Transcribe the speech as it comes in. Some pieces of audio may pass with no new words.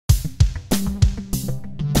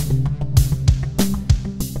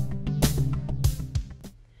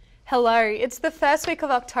Hello, it's the first week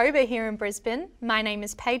of October here in Brisbane. My name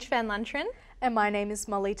is Paige Van Lunteren. And my name is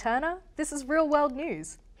Molly Turner. This is Real World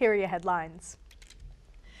News. Here are your headlines.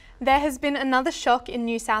 There has been another shock in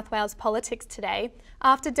New South Wales politics today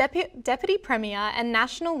after Deputy Premier and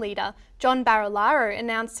National Leader John Barilaro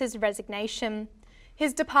announced his resignation.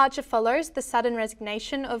 His departure follows the sudden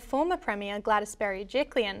resignation of former Premier Gladys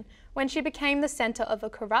Berejiklian when she became the centre of a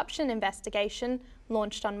corruption investigation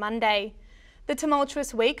launched on Monday. The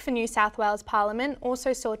tumultuous week for New South Wales Parliament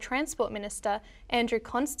also saw Transport Minister Andrew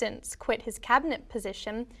Constance quit his cabinet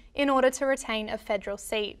position in order to retain a federal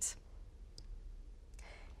seat.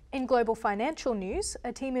 In global financial news,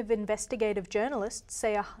 a team of investigative journalists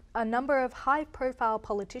say a number of high-profile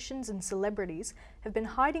politicians and celebrities have been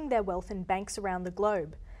hiding their wealth in banks around the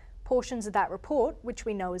globe. Portions of that report, which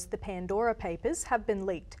we know as the Pandora Papers, have been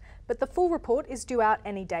leaked, but the full report is due out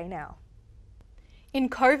any day now. In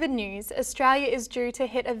COVID news, Australia is due to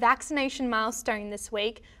hit a vaccination milestone this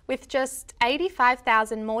week with just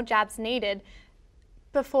 85,000 more jabs needed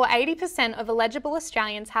before 80% of eligible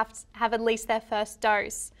Australians have at least their first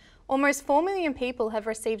dose. Almost 4 million people have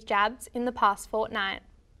received jabs in the past fortnight.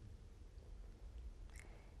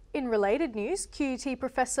 In related news, QUT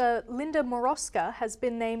Professor Linda Moroska has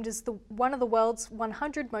been named as one of the world's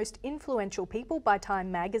 100 most influential people by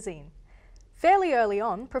Time magazine. Fairly early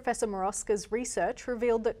on, Professor Moroska's research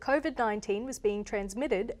revealed that COVID-19 was being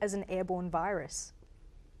transmitted as an airborne virus.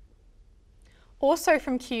 Also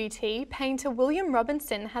from QUT, painter William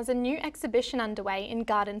Robinson has a new exhibition underway in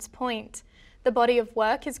Gardens Point. The body of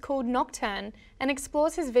work is called Nocturne and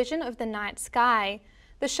explores his vision of the night sky.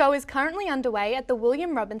 The show is currently underway at the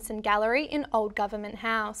William Robinson Gallery in Old Government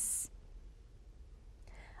House.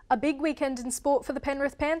 A big weekend in sport for the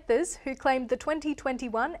Penrith Panthers, who claimed the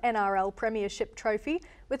 2021 NRL Premiership trophy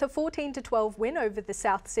with a 14-12 win over the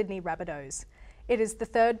South Sydney Rabbitohs. It is the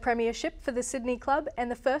third premiership for the Sydney club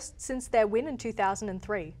and the first since their win in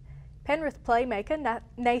 2003. Penrith playmaker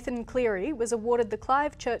Nathan Cleary was awarded the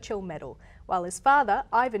Clive Churchill Medal, while his father,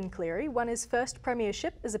 Ivan Cleary, won his first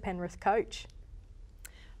premiership as a Penrith coach.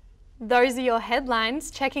 Those are your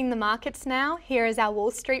headlines. Checking the markets now, here is our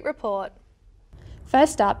Wall Street report.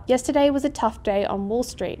 First up, yesterday was a tough day on Wall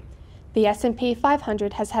Street. The S&P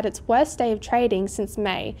 500 has had its worst day of trading since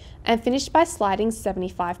May and finished by sliding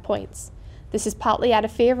 75 points. This is partly out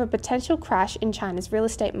of fear of a potential crash in China's real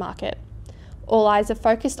estate market. All eyes are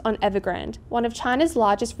focused on Evergrande, one of China's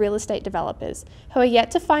largest real estate developers, who are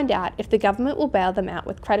yet to find out if the government will bail them out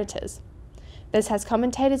with creditors. This has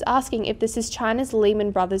commentators asking if this is China's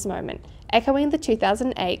Lehman Brothers moment, echoing the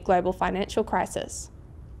 2008 global financial crisis.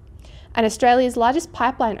 And Australia's largest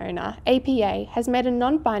pipeline owner, APA, has made a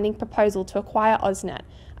non-binding proposal to acquire AusNet,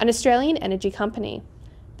 an Australian energy company.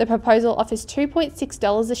 The proposal offers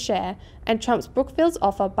 $2.6 a share and trumps Brookfield's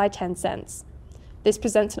offer by 10 cents. This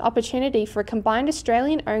presents an opportunity for a combined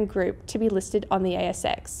Australian-owned group to be listed on the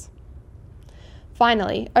ASX.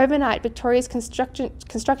 Finally, overnight, Victoria's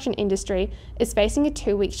construction industry is facing a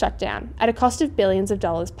 2-week shutdown at a cost of billions of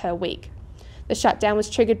dollars per week. The shutdown was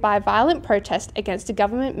triggered by a violent protest against a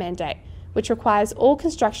government mandate, which requires all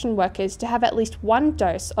construction workers to have at least one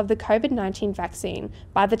dose of the COVID-19 vaccine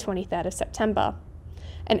by the 23rd of September.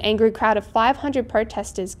 An angry crowd of 500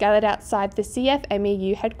 protesters gathered outside the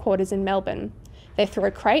CFMEU headquarters in Melbourne. They threw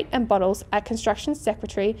a crate and bottles at Construction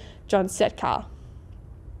Secretary John Setkar.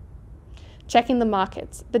 Checking the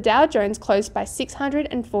markets, the Dow Jones closed by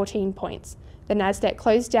 614 points. The Nasdaq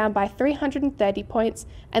closed down by 330 points,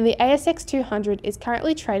 and the ASX 200 is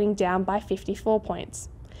currently trading down by 54 points.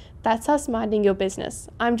 That's us minding your business.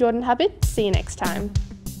 I'm Jordan Hubbard. See you next time.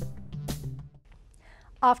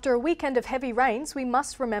 After a weekend of heavy rains, we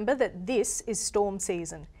must remember that this is storm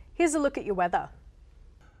season. Here's a look at your weather.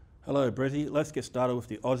 Hello Brizzy, let's get started with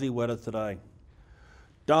the Aussie weather today.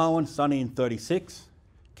 Darwin sunny and 36,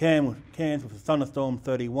 Cairns with a thunderstorm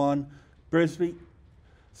 31, Brisbane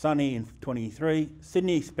sunny and 23,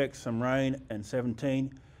 Sydney expects some rain and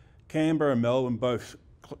 17, Canberra and Melbourne both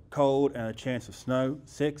cold and a chance of snow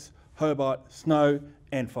 6, Hobart snow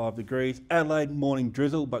and 5 degrees, Adelaide morning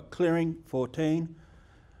drizzle but clearing 14,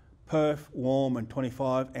 Perth warm and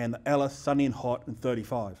 25 and the Alice sunny and hot and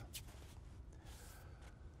 35.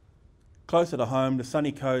 Closer to home, the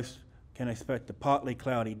sunny coast can expect a partly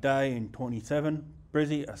cloudy day in 27,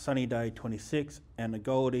 Brizzy a sunny day 26 and the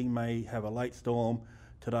Goldie may have a late storm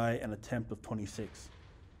today and a temp of 26.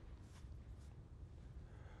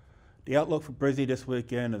 The outlook for Brizzy this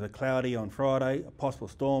weekend is a cloudy on Friday, a possible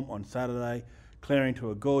storm on Saturday, clearing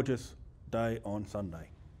to a gorgeous day on Sunday.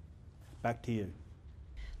 Back to you.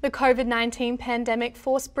 The COVID-19 pandemic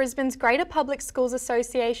forced Brisbane's Greater Public Schools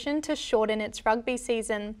Association to shorten its rugby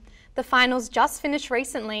season. The finals just finished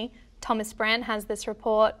recently. Thomas Brandt has this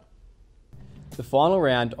report. The final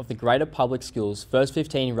round of the Greater Public Schools First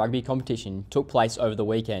 15 rugby competition took place over the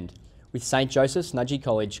weekend, with St Joseph's Nudgee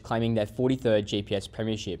College claiming their 43rd GPS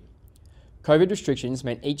premiership. COVID restrictions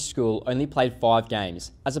meant each school only played 5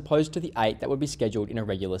 games, as opposed to the 8 that would be scheduled in a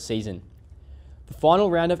regular season. The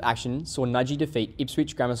final round of action saw Nudgee defeat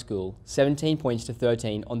Ipswich Grammar School 17 points to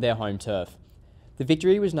 13 on their home turf. The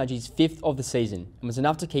victory was Nudgee's 5th of the season and was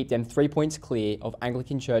enough to keep them 3 points clear of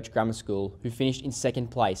Anglican Church Grammar School, who finished in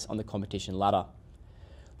 2nd place on the competition ladder.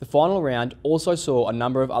 The final round also saw a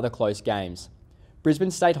number of other close games.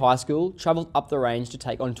 Brisbane State High School travelled up the range to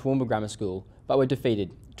take on Toowoomba Grammar School, but were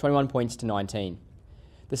defeated 21 points to 19.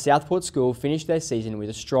 The Southport School finished their season with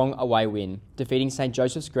a strong away win, defeating St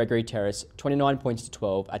Joseph's Gregory Terrace 29 points to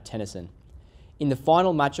 12 at Tennyson. In the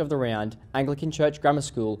final match of the round, Anglican Church Grammar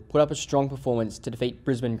School put up a strong performance to defeat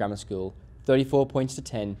Brisbane Grammar School 34 points to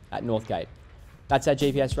 10 at Northgate. That's our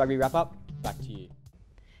GPS Rugby wrap-up. Back to you.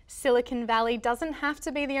 Silicon Valley doesn't have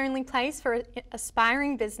to be the only place for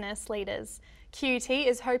aspiring business leaders. QUT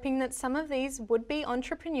is hoping that some of these would-be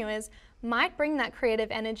entrepreneurs might bring that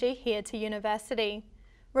creative energy here to university.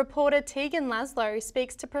 Reporter Tegan Laszlo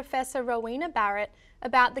speaks to Professor Rowena Barrett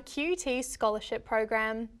about the QUT Scholarship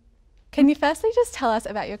Program. Can you firstly just tell us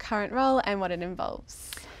about your current role and what it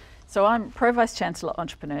involves? So I'm Pro Vice Chancellor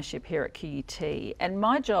Entrepreneurship here at QUT, and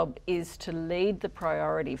my job is to lead the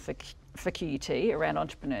priority for QUT around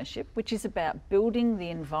entrepreneurship, which is about building the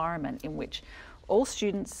environment in which all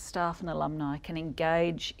students, staff and alumni can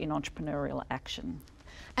engage in entrepreneurial action.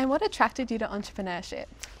 And what attracted you to entrepreneurship?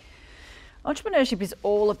 Entrepreneurship is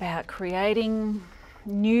all about creating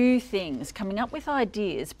new things, coming up with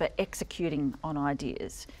ideas but executing on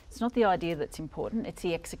ideas. It's not the idea that's important, it's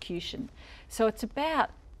the execution. So it's about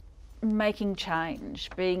making change,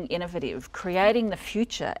 being innovative, creating the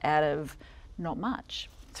future out of not much.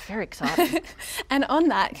 It's very exciting. And on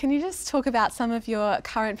that, can you just talk about some of your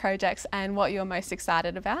current projects and what you're most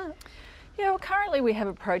excited about? Yeah, well, currently we have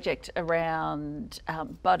a project around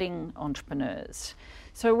budding entrepreneurs.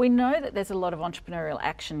 So we know that there's a lot of entrepreneurial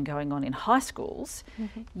action going on in high schools,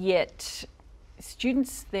 yet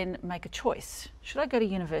students then make a choice. Should I go to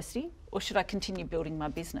university or should I continue building my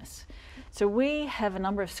business? So we have a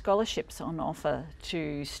number of scholarships on offer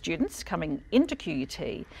to students coming into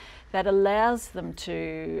QUT that allows them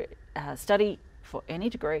to study for any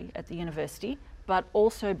degree at the university, but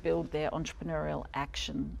also build their entrepreneurial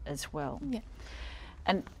action as well. Yeah.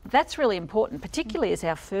 And that's really important, particularly as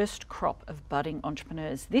our first crop of budding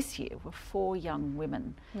entrepreneurs this year were 4 young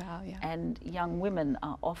women. Wow, yeah. And young women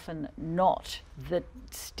are often not the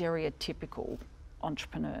stereotypical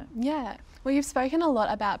entrepreneur. Yeah. Well, you've spoken a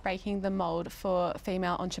lot about breaking the mould for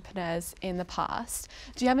female entrepreneurs in the past.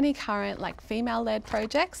 Do you have any current female-led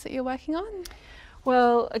projects that you're working on?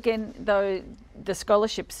 Well, again, though, the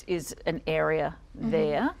scholarships is an area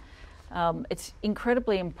there. It's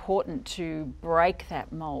incredibly important to break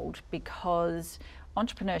that mould because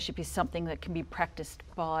entrepreneurship is something that can be practiced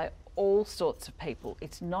by all sorts of people.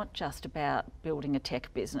 It's not just about building a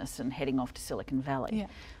tech business and heading off to Silicon Valley. Yeah.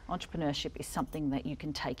 Entrepreneurship is something that you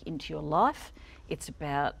can take into your life. It's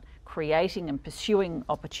about creating and pursuing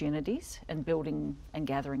opportunities and building and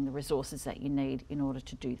gathering the resources that you need in order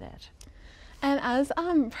to do that. And as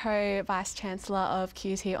Pro Vice Chancellor of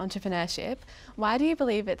QUT Entrepreneurship, why do you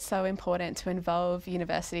believe it's so important to involve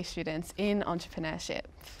university students in entrepreneurship?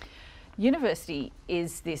 University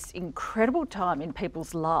is this incredible time in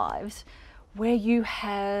people's lives where you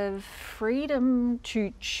have freedom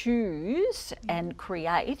to choose and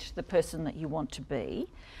create the person that you want to be.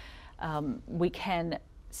 We can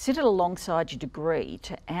sit alongside your degree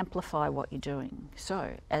to amplify what you're doing.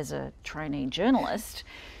 So as a trainee journalist,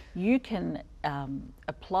 you can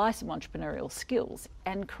apply some entrepreneurial skills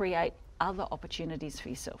and create other opportunities for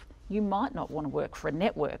yourself. You might not want to work for a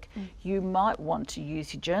network. You might want to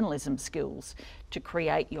use your journalism skills to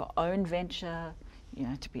create your own venture,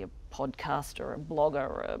 to be a podcaster, a blogger,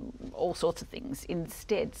 or all sorts of things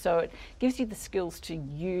instead. So it gives you the skills to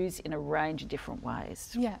use in a range of different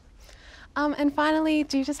ways. Yeah. And finally,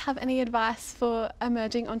 do you just have any advice for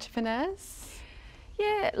emerging entrepreneurs?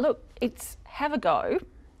 Yeah, look, it's have a go.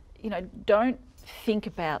 Don't think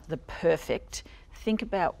about the perfect, think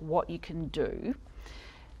about what you can do.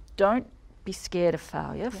 Don't be scared of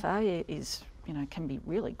failure. Yeah. Failure is, can be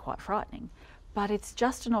really quite frightening, but it's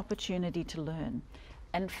just an opportunity to learn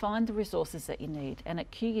and find the resources that you need. And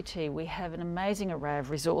at QUT, we have an amazing array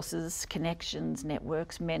of resources, connections,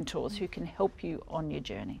 networks, mentors who can help you on your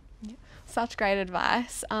journey. Such great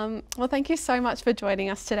advice. Well, thank you so much for joining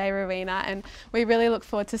us today, Rowena, and we really look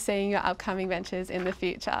forward to seeing your upcoming ventures in the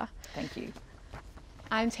future. Thank you.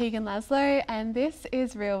 I'm Tegan Laszlo, and this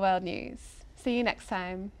is Real World News. See you next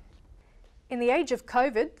time. In the age of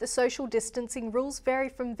COVID, the social distancing rules vary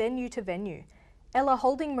from venue to venue. Ella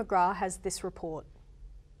Holding-McGrath has this report.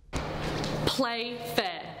 Play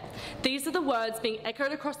fair. These are the words being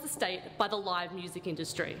echoed across the state by the live music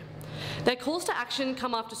industry. Their calls to action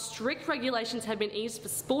come after strict regulations have been eased for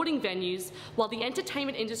sporting venues, while the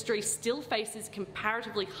entertainment industry still faces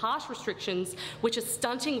comparatively harsh restrictions which are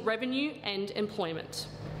stunting revenue and employment.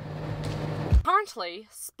 Currently,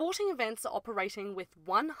 sporting events are operating with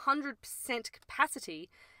 100% capacity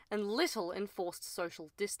and little enforced social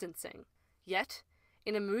distancing. Yet,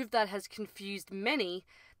 in a move that has confused many,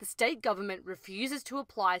 the state government refuses to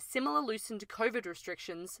apply similar loosened COVID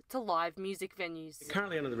restrictions to live music venues.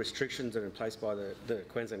 Currently, under the restrictions that are in place by the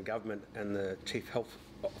Queensland Government and the Chief Health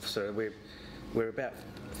Officer, we're about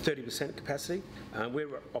 30% capacity.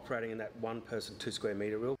 We're operating in that 1 person, 2 square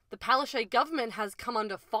metre rule. The Palaszczuk government has come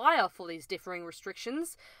under fire for these differing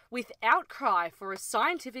restrictions, with outcry for a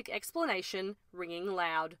scientific explanation ringing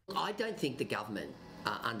loud. I don't think the government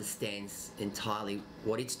understands entirely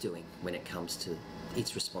what it's doing when it comes to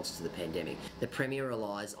its response to the pandemic. The Premier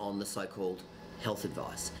relies on the so-called health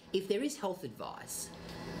advice. If there is health advice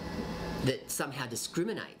that somehow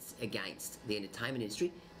discriminates against the entertainment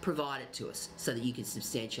industry, provide it to us so that you can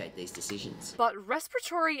substantiate these decisions. But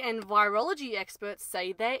respiratory and virology experts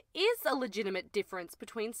say there is a legitimate difference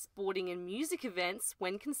between sporting and music events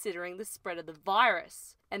when considering the spread of the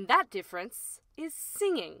virus. And that difference is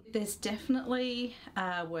singing. There's definitely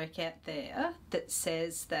work out there that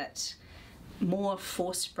says that more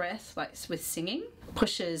forced breath, like with singing,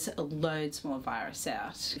 pushes loads more virus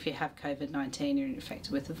out. If you have COVID-19, you're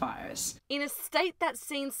infected with the virus. In a state that's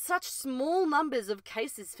seen such small numbers of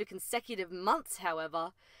cases for consecutive months,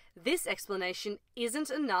 however, this explanation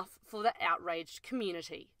isn't enough for the outraged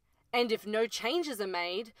community. And if no changes are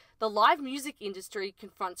made, the live music industry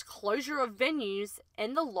confronts closure of venues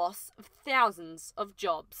and the loss of thousands of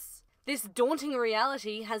jobs. This daunting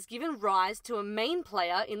reality has given rise to a main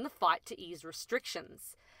player in the fight to ease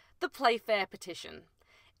restrictions, the Play Fair petition.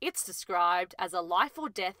 It's described as a life or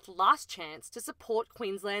death last chance to support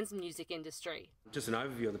Queensland's music industry. Just an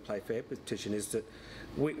overview of the Play Fair petition is that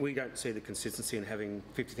we don't see the consistency in having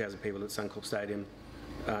 50,000 people at Suncorp Stadium.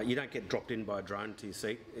 You don't get dropped in by a drone to your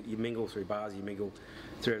seat. You mingle through bars, you mingle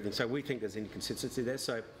through everything. So we think there's inconsistency there.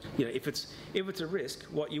 So, you know, if it's a risk,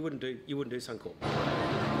 what you wouldn't do Suncorp.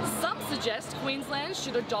 Some suggest Queensland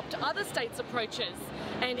should adopt other states' approaches,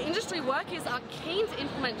 and industry workers are keen to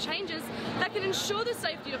implement changes that can ensure the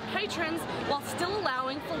safety of patrons while still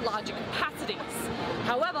allowing for larger capacities.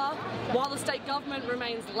 However, while the state government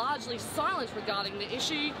remains largely silent regarding the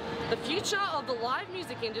issue, the future of the live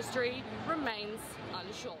music industry remains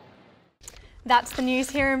unsure. That's the news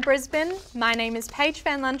here in Brisbane. My name is Paige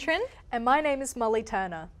Van Lunteren. And my name is Molly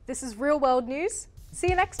Turner. This is Real World News. See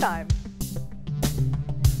you next time.